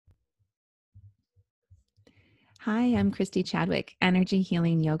Hi, I'm Christy Chadwick, energy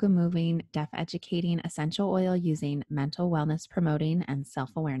healing, yoga moving, deaf educating, essential oil using, mental wellness promoting, and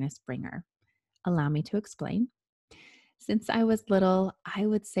self awareness bringer. Allow me to explain. Since I was little, I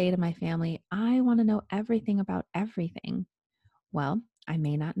would say to my family, I want to know everything about everything. Well, I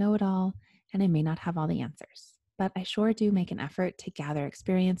may not know it all, and I may not have all the answers, but I sure do make an effort to gather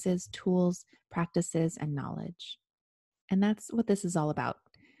experiences, tools, practices, and knowledge. And that's what this is all about.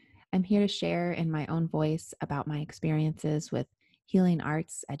 I'm here to share in my own voice about my experiences with healing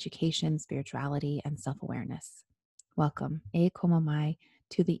arts, education, spirituality, and self awareness. Welcome, E Como Mai,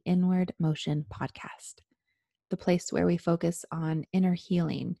 to the Inward Motion podcast, the place where we focus on inner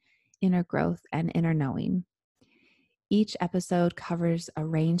healing, inner growth, and inner knowing. Each episode covers a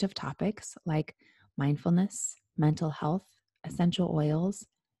range of topics like mindfulness, mental health, essential oils,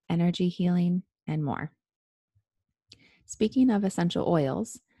 energy healing, and more. Speaking of essential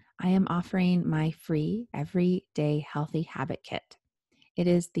oils, I am offering my free everyday healthy habit kit. It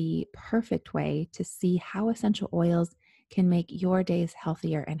is the perfect way to see how essential oils can make your days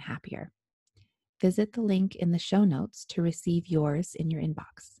healthier and happier. Visit the link in the show notes to receive yours in your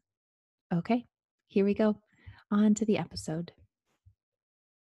inbox. Okay, here we go. On to the episode.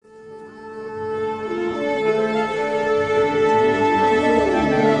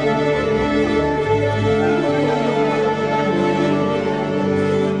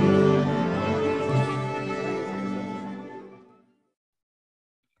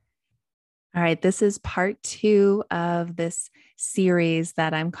 All right, this is part 2 of this series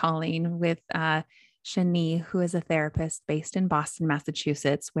that I'm calling with Shani, who is a therapist based in Boston,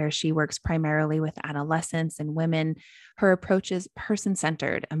 Massachusetts, where she works primarily with adolescents and women. Her approach is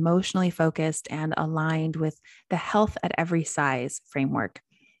person-centered, emotionally focused, and aligned with the health at every size framework.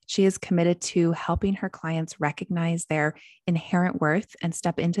 She is committed to helping her clients recognize their inherent worth and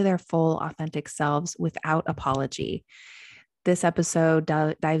step into their full, authentic selves without apology. This episode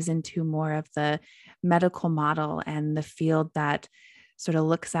dives into more of the medical model and the field that sort of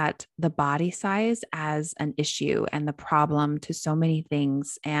looks at the body size as an issue and the problem to so many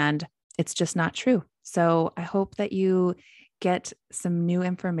things. And it's just not true. So I hope that you get some new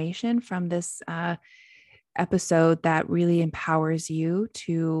information from this episode that really empowers you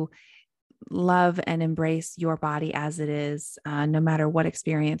to love and embrace your body as it is, no matter what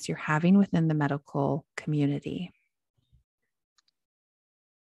experience you're having within the medical community.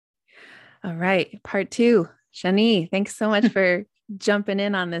 All right, part 2. Shani, thanks so much for jumping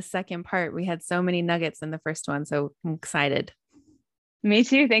in on this second part. We had so many nuggets in the first one, so I'm excited. Me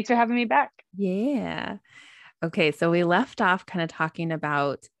too. Thanks for having me back. Yeah. Okay, so we left off kind of talking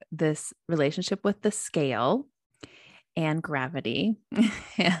about this relationship with the scale and gravity.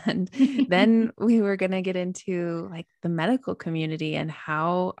 And then we were going to get into like the medical community and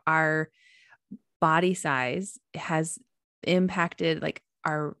how our body size has impacted like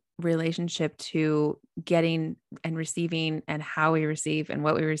our relationship to getting and receiving and how we receive and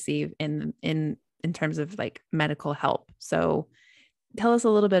what we receive in terms of like medical help. So tell us a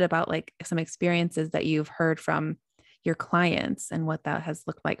little bit about like some experiences that you've heard from your clients and what that has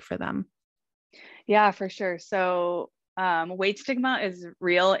looked like for them. Yeah, for sure. So weight stigma is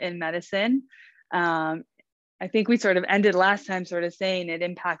real in medicine. I think we sort of ended last time sort of saying it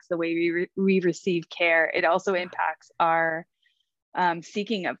impacts the way we receive care. It also impacts our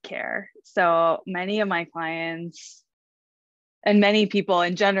seeking of care. So many of my clients and many people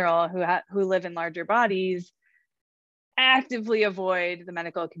in general who live in larger bodies actively avoid the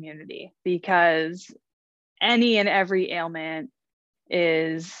medical community because any and every ailment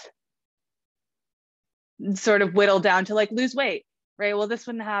is sort of whittled down to like lose weight, right? Well, this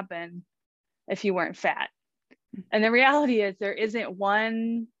wouldn't happen if you weren't fat. And the reality is there isn't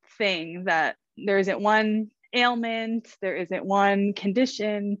one ailment, there isn't one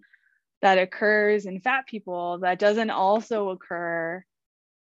condition that occurs in fat people that doesn't also occur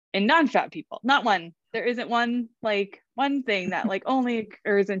in non-fat people. Not one. There isn't one thing that like only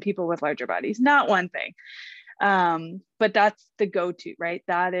occurs in people with larger bodies. Not one thing. But that's the go-to, right?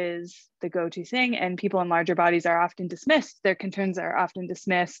 That is the go-to thing. And people in larger bodies are often dismissed. Their concerns are often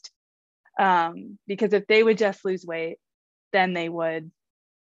dismissed because if they would just lose weight, then they would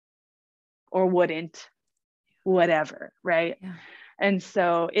or wouldn't, whatever, right? Yeah. And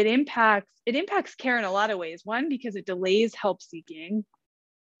so it impacts care in a lot of ways. One, because it delays help seeking.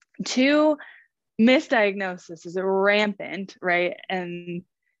 Two, misdiagnosis is rampant, right? And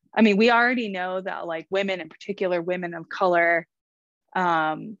I mean, we already know that like women, in particular women of color,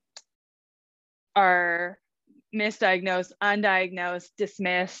 are misdiagnosed, undiagnosed,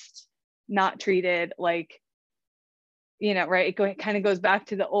 dismissed, not treated, like right, it kind of goes back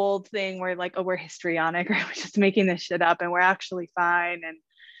to the old thing where like, oh, we're histrionic, or we're just making this shit up and we're actually fine and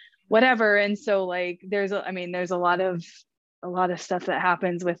whatever. And so like there's a lot of stuff that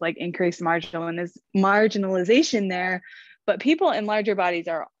happens with like increased marginalization there, but people in larger bodies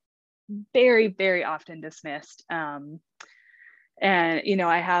are very, very often dismissed. And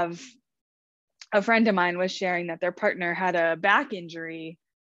I have a friend of mine was sharing that their partner had a back injury,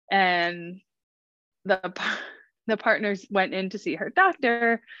 and the partners went in to see her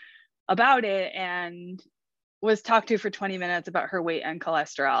doctor about it and was talked to for 20 minutes about her weight and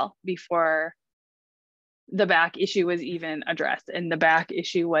cholesterol before the back issue was even addressed. And the back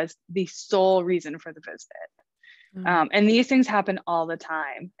issue was the sole reason for the visit. And these things happen all the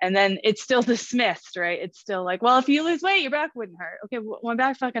time. And then it's still dismissed, right? It's still like, well, if you lose weight, your back wouldn't hurt. Okay, well, my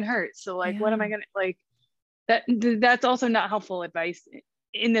back fucking hurts. So like, what am I gonna like? That's also not helpful advice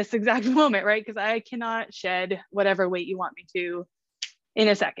in this exact moment, right? Because I cannot shed whatever weight you want me to in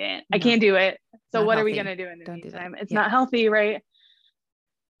a second. I can't do it. So what are we gonna do in the meantime? It's not healthy, right?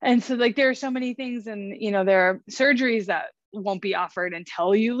 And so like there are so many things, and there are surgeries that won't be offered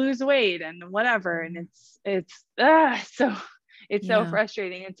until you lose weight and whatever. And it's so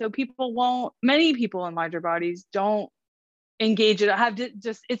frustrating. And so many people in larger bodies don't engage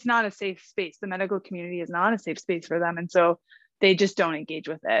it's not a safe space. The medical community is not a safe space for them. And so they just don't engage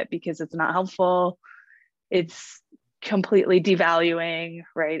with it because it's not helpful. It's completely devaluing,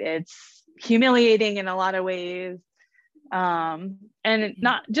 right? It's humiliating in a lot of ways. And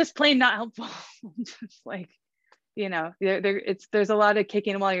not just plain not helpful. Just like, there's a lot of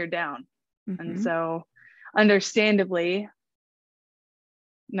kicking while you're down. And so understandably,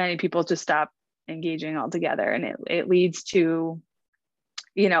 many people just stop engaging altogether, and it leads to,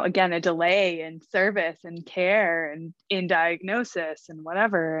 again, a delay in service and care and in diagnosis and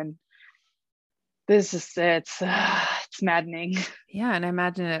whatever. And it's maddening. Yeah. And I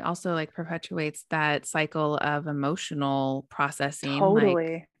imagine it also like perpetuates that cycle of emotional processing.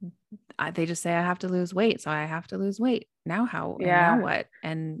 Totally. Like they just say, I have to lose weight. So I have to lose weight. Now how? Yeah. And now what?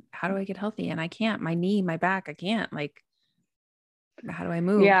 And how do I get healthy? And I can't, my knee, my back, I can't. Like, how do I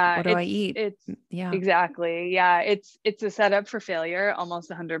move? Yeah. What do I eat? Exactly. Yeah. It's a setup for failure almost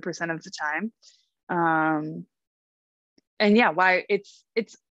 100% of the time. And yeah, why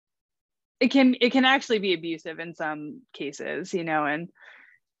it can actually be abusive in some cases, and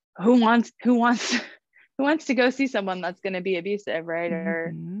who wants to go see someone that's going to be abusive, right?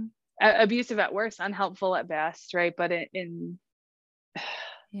 Or abusive at worst, unhelpful at best, right? But in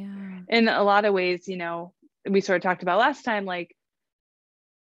a lot of ways, we sort of talked about last time, like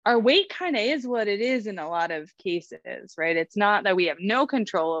our weight kind of is what it is in a lot of cases, right? It's not that we have no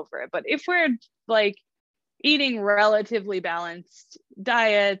control over it, but if we're like eating relatively balanced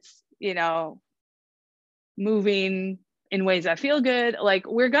diets, moving in ways that feel good, like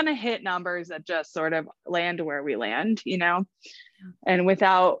we're going to hit numbers that just sort of land where we land, and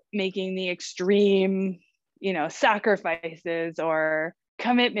without making the extreme, sacrifices or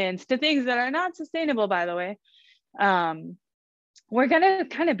commitments to things that are not sustainable, by the way. We're going to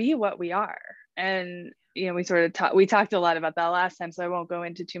kind of be what we are. And, we sort of we talked a lot about that last time, so I won't go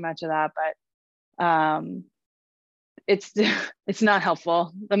into too much of that, but it's not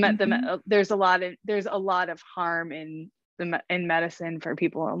helpful. There's a lot of harm in medicine for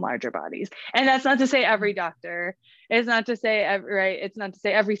people in larger bodies, and that's not to say every doctor. It's not to say it's not to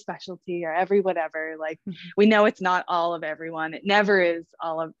say every specialty or every whatever. Like we know it's not all of everyone. It never is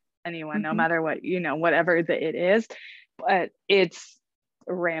all of anyone, no matter what whatever it is. But it's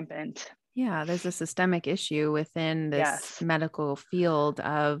rampant. Yeah, there's a systemic issue within this medical field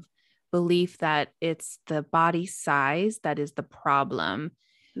of belief that it's the body size that is the problem.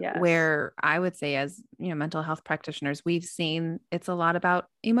 Yes. Where I would say, as mental health practitioners, we've seen it's a lot about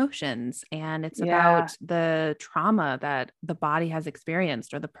emotions, and it's about the trauma that the body has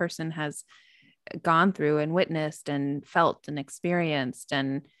experienced or the person has gone through and witnessed and felt and experienced.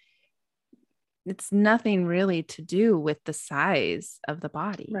 And it's nothing really to do with the size of the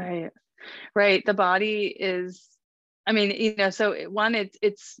body. Right. The body is, so one,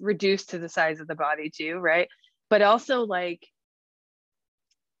 it's reduced to the size of the body too, right? But also like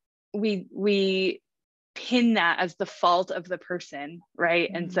we pin that as the fault of the person, right?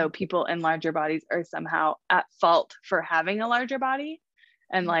 And so people in larger bodies are somehow at fault for having a larger body,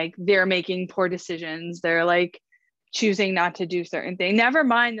 and like they're making poor decisions. They're like choosing not to do certain things. Never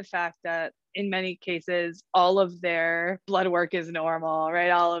mind the fact that in many cases, all of their blood work is normal,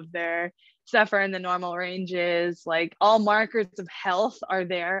 right? All of their stuff are in the normal ranges. Like all markers of health are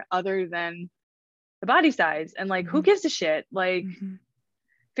there other than the body size. And like, who gives a shit? Like,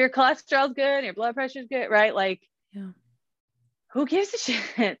 if your cholesterol's good, your blood pressure's good, right? Like, who gives a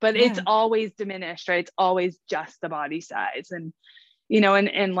shit? But it's Yeah. always diminished, right? It's always just the body size. And, you know,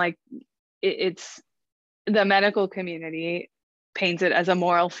 and like it's the medical community paints it as a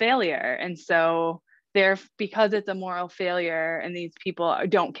moral failure. And so they're, because it's a moral failure and these people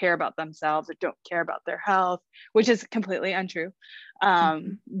don't care about themselves or don't care about their health, which is completely untrue,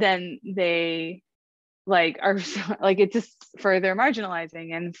 Mhm. then they like are like, it's just further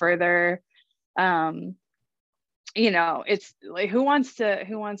marginalizing and further, um, you know, it's like, who wants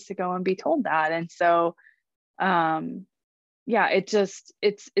to go and be told that? And so, um, yeah, it just,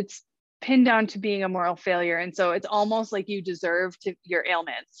 it's pinned down to being a moral failure. And so it's almost like you deserve to your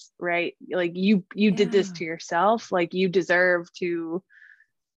ailments, right? Like you did this Yeah. to yourself, like you deserve to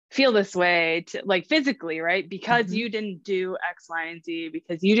feel this way, to like physically, right? Because Mhm. you didn't do X, Y, and Z,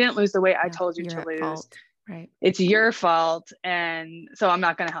 because you didn't lose the weight I Yeah. told you You're to at lose. fault. Right. It's your fault. And so I'm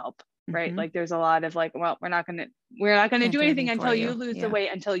not going to help. Right. Mhm. Like there's a lot of like, well, we're not going to Can't do do anything anything for until you you. lose the Yeah. weight,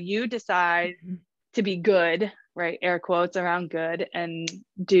 until you decide Mhm. to be good, right? Air quotes around good, and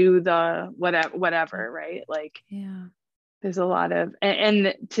do the Yeah. whatever, right? Like Yeah. there's a lot of,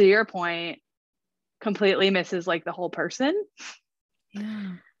 and to your point, completely misses like the whole person,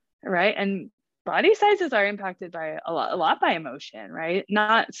 Yeah. right? And body sizes are impacted by a lot by emotion, right?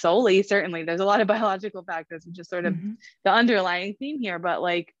 Not solely, certainly. There's a lot of biological factors, which is sort of Mhm. the underlying theme here, but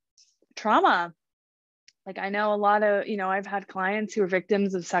like trauma. Like I know a lot of, you know, I've had clients who are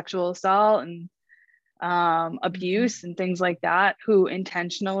victims of sexual assault and Mhm. abuse and things like that, who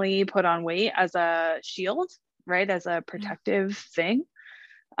intentionally put on weight as a shield, right? As a Yeah. protective thing.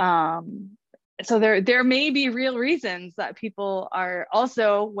 Um, so there may be real reasons that people are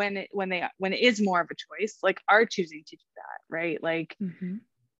also, when it is more of a choice, like are choosing to do that, right? Like, Mhm.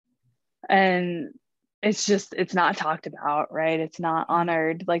 and it's just, it's not talked about, right? It's not Yeah.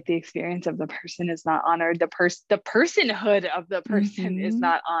 honored. Like the experience of the person is not honored. The personhood of the person is Mhm.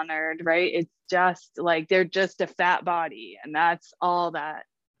 not honored, right? It's just like they're just a fat body, and that's all that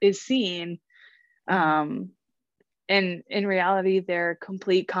is seen. Yeah. um and in reality, they're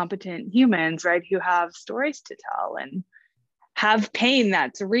complete competent humans, right? Who have stories to tell and have pain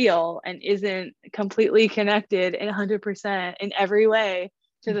that's real and isn't completely connected in 100% in every way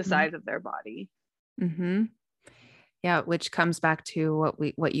to the Mhm. size of their body. Mhm. Yeah, which comes back to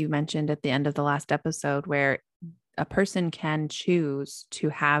what you mentioned at the end of the last episode, where a person can choose to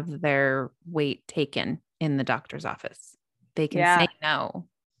have their weight taken in the doctor's office. They can say Yeah. no.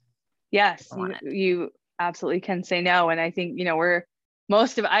 Yes, I want it. you absolutely can say no. And I think, you know, we're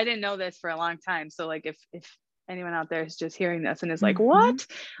most of, I didn't know this for a long time. So like if anyone out there is just hearing this and is like, Mhm. what?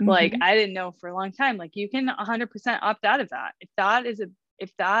 Like Mhm. I didn't know for a long time. Like you can 100% opt out of that. If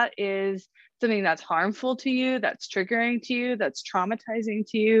that is something that's harmful to you, that's triggering to you, that's traumatizing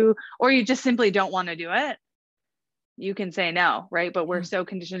to you, or you just simply don't want to do it, you can say no, right? But we're Yeah. so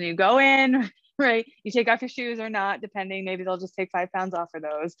conditioned. You go in, right? You take off your shoes or not, depending. Maybe they'll just take 5 pounds off for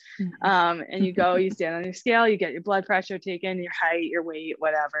those. Mhm. And you go, you stand on your scale, you get your blood pressure taken, your height, your weight,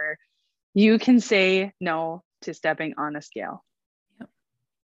 whatever. You can say no to stepping on a scale. Yep.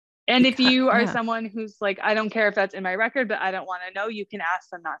 And if Because you are yeah. someone who's like, I don't care if that's in my record, but I don't want to know, you can ask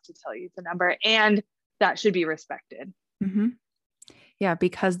them not to tell you the number. And that should be respected. Mhm. Yeah,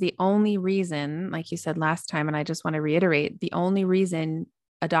 because the only reason, like you said last time, and I just want to reiterate, the only reason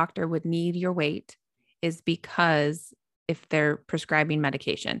a doctor would need your weight is because if they're prescribing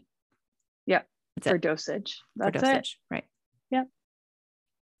medication. Yep. That's For it, dosage. for That's it. dosage. Right. Yep.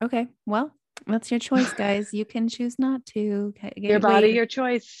 Okay. Well, that's your choice, guys. You can choose not to get Your your body, weight. your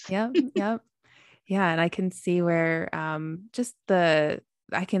choice. Yep. Yep. Yeah. And I can see where just the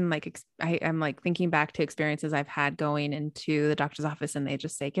I can like I'm like thinking back to experiences I've had going into the doctor's office and they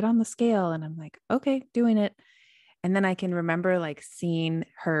just say, get on the scale. And I'm like, okay, doing it. And then I can remember like seeing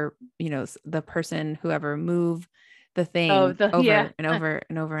her, the person, whoever, move the Oh, thing the yeah, over and over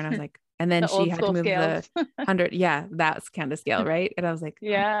and over. And I was like, and then the she old had to school move the scales. 100. Yeah, that's kind of scale, right? And I was like, oh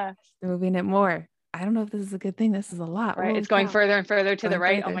my Yeah, gosh, they're moving it more. I don't know if this is a good thing. This is a lot. right. Holy It's going cow. further and further to the Going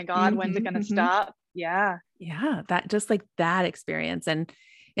right. Oh further. my God, when's it Hmm. going to Hmm. stop? Yeah. Yeah, that just like that experience. And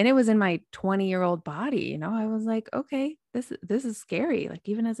it was in my 20-year-old body, I was like, okay, this is scary. Like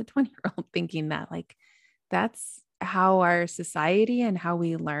even as a 20-year-old thinking that, like, that's how our society and how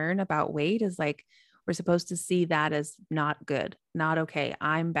we learn about weight is like, we're supposed to see that as not good, not okay.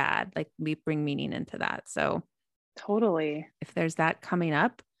 I'm bad. Like we bring meaning into that. So Totally. if there's that coming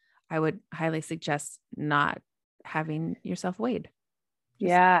up, I would highly suggest not having yourself weighed. Just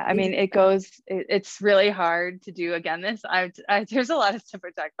Yeah. I leave it mean, at that. it's really hard to do again. There's a lot of stuff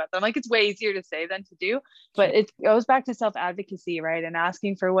to talk about. I'm like, it's way easier to say than to do, but Sure. it goes back to self advocacy, right? And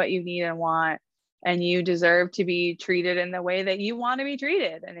asking for what you need and want. and you deserve to be treated in the way that you want to be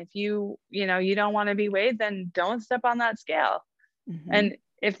treated. And if you don't want to be weighed, then don't step on that scale. Mm-hmm. And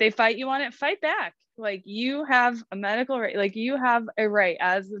if they fight you on it, fight back. Like, you have a medical right, like you have a right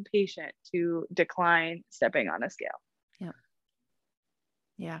as the patient to decline stepping on a scale. Yeah.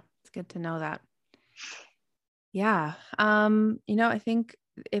 Yeah. It's good to know that. Yeah. I think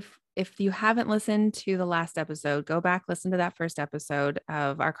if you haven't listened to the last episode, go back, listen to that first episode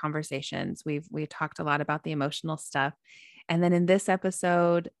of our conversations. We talked a lot about the emotional stuff. And then in this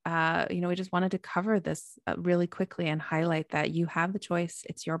episode, we just wanted to cover this really quickly and highlight that you have the choice.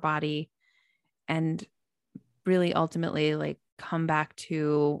 It's your body. And really ultimately, like, come back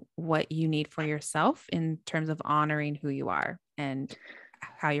to what you need for yourself in terms of honoring who you are and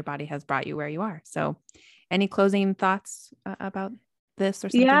how your body has brought you where you are. So any closing thoughts about this or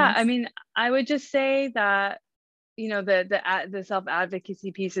something Yeah, I else? mean, I would just say that the self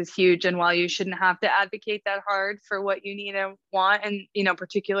advocacy piece is huge, and while you shouldn't have to advocate that hard for what you need and want, and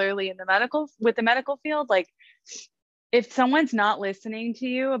particularly in the medical field, like, if someone's not listening to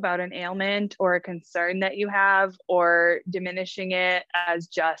you about an ailment or a concern that you have, or diminishing it as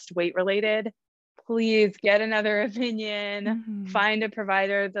just weight related, please get another opinion. Mm-hmm. Find a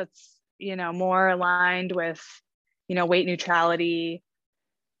provider that's more aligned with weight neutrality.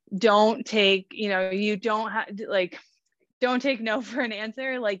 Don't take you don't have like don't take no for an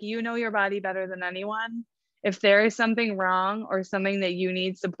answer. Like, your body better than anyone. If there is something wrong or something that you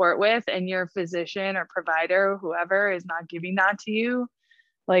need support with, and your physician or provider, whoever, is not giving that to you,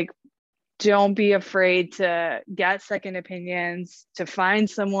 like, don't be afraid to get second opinions, to find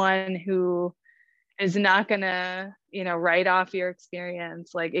someone who is not going to, write off your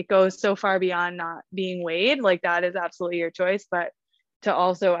experience. Like, it goes so far beyond not being weighed. Like, that is absolutely your choice, but to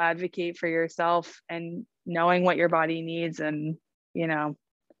also advocate for yourself and knowing what your body needs, and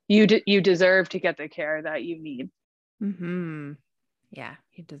you deserve to get the care that you need. Mm-hmm. Yeah,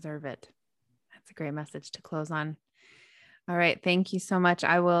 you deserve it. That's a great message to close on. All right. Thank you so much.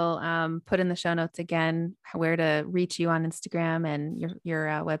 I will put in the show notes again where to reach you on Instagram and your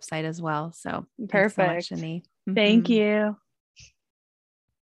website as well. So thanks so much, Perfect. Shani. Thank Mm-hmm. you.